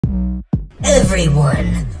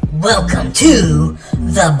Everyone, welcome to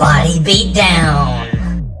the Body Beatdown.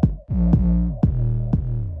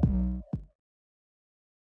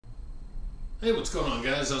 Hey, what's going on,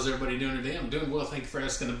 guys? How's everybody doing today? I'm doing well. Thank you for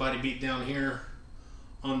asking. The Body Beatdown here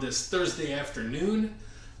on this Thursday afternoon.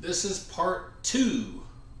 This is part 2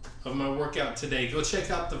 of my workout today. Go check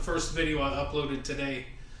out the first video I uploaded today.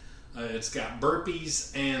 It's got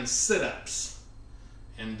burpees and sit-ups,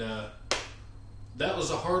 and that was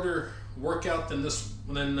a harder workout than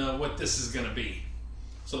what this is going to be.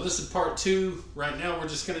 So this is part 2. Right now we're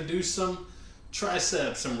just going to do some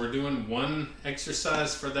triceps, and we're doing one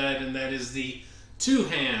exercise for that, and that is the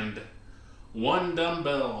 2-hand, 1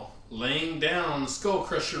 dumbbell, laying down, skull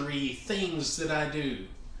crusher-y things that I do.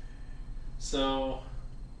 So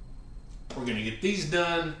we're going to get these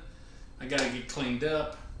done. I got to get cleaned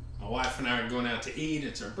up. My wife and I are going out to eat.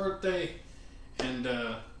 It's her birthday, and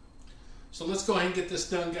so let's go ahead and get this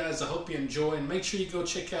done, guys. I hope you enjoy, and make sure you go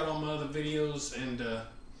check out all my other videos and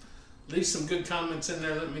leave some good comments in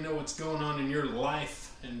there. Let me know what's going on in your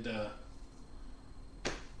life, and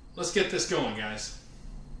let's get this going, guys.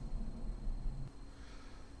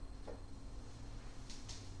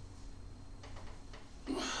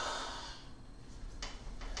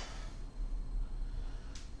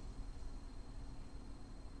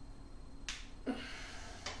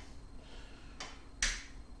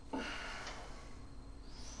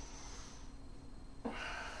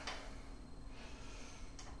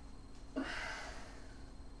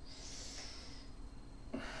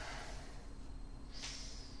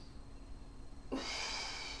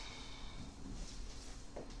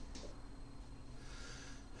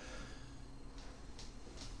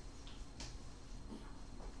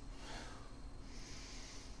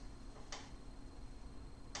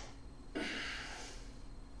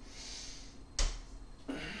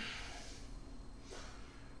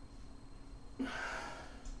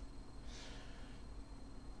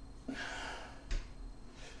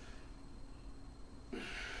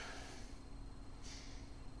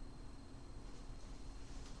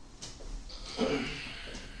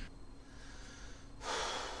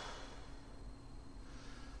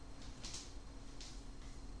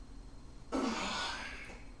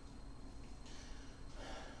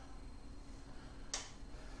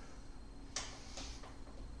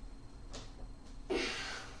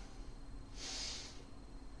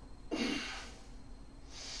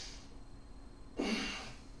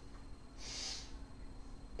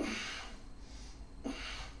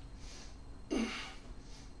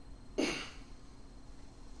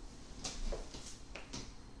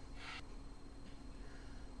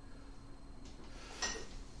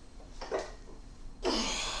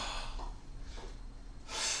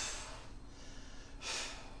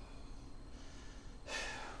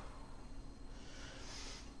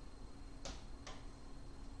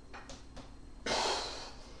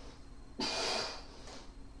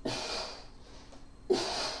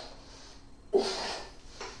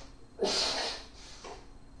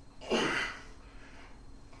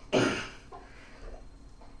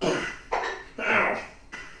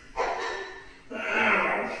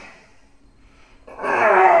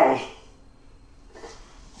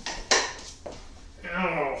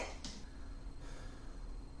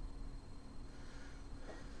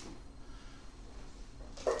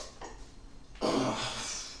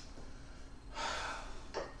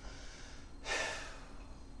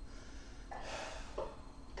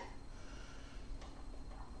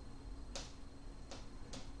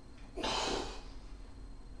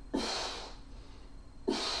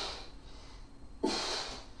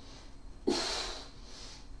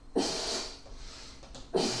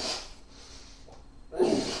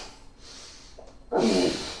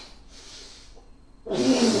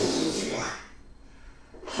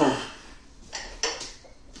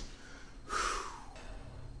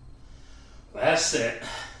 That's it.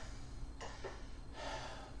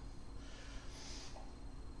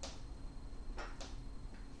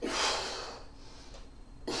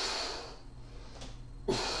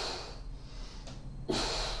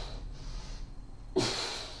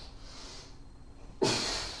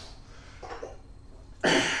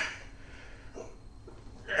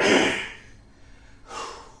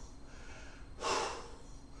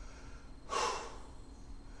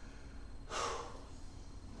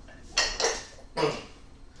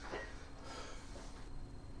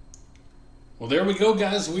 Well, there we go,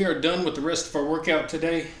 guys. We are done with the rest of our workout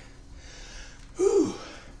today. Whew.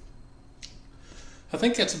 I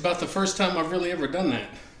think that's about the first time I've really ever done that.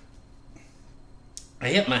 I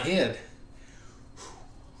hit my head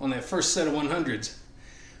on that first set of 100s.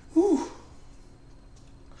 Whew.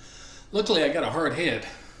 Luckily, I got a hard head.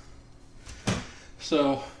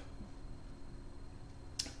 So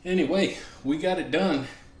anyway, we got it done.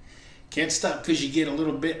 Can't stop because you get a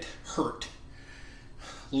little bit hurt.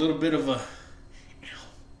 A little bit of a, ow.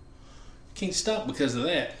 Can't stop because of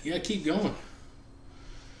that. You gotta keep going.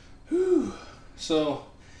 Whew. So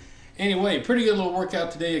anyway, pretty good little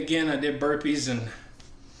workout today. Again, I did burpees and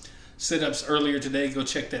sit-ups earlier today. Go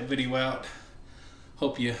check that video out.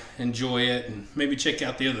 Hope you enjoy it, and maybe check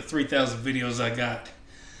out the other 3,000 videos I got.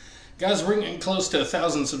 Guys, we're getting close to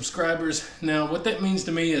 1,000 subscribers. Now, what that means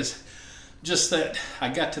to me is just that I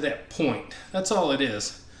got to that point. That's all it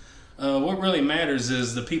is. What really matters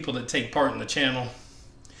is the people that take part in the channel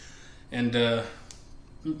and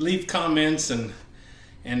leave comments, and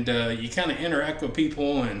you kind of interact with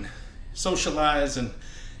people and socialize and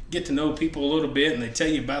get to know people a little bit, and they tell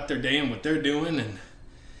you about their day and what they're doing, and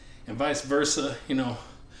vice versa. You know,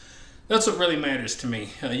 that's what really matters to me.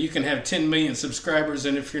 You can have 10 million subscribers,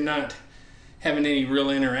 and if you're not having any real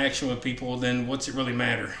interaction with people, then what's it really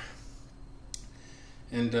matter?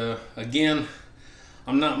 And again,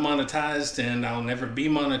 I'm not monetized, and I'll never be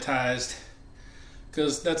monetized,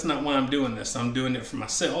 because that's not why I'm doing this. I'm doing it for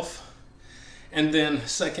myself. And then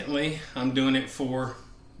secondly, I'm doing it for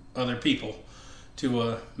other people,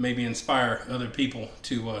 to maybe inspire other people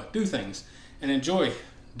to do things and enjoy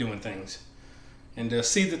doing things, and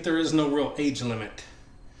see that there is no real age limit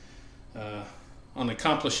on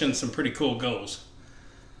accomplishing some pretty cool goals.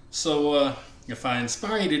 So if I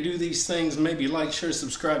inspire you to do these things, maybe like, share,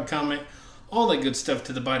 subscribe, comment, all that good stuff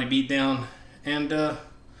to the Body Beatdown. And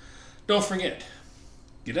don't forget,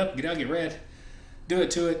 get up, get out, get rad. Do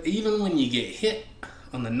it to it, even when you get hit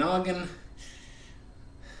on the noggin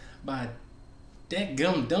by a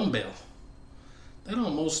dadgum dumbbell. That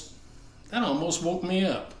almost woke me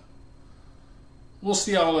up. We'll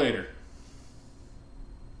see y'all later.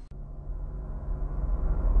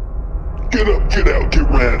 Get up, get out, get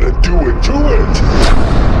rad, and do it to it!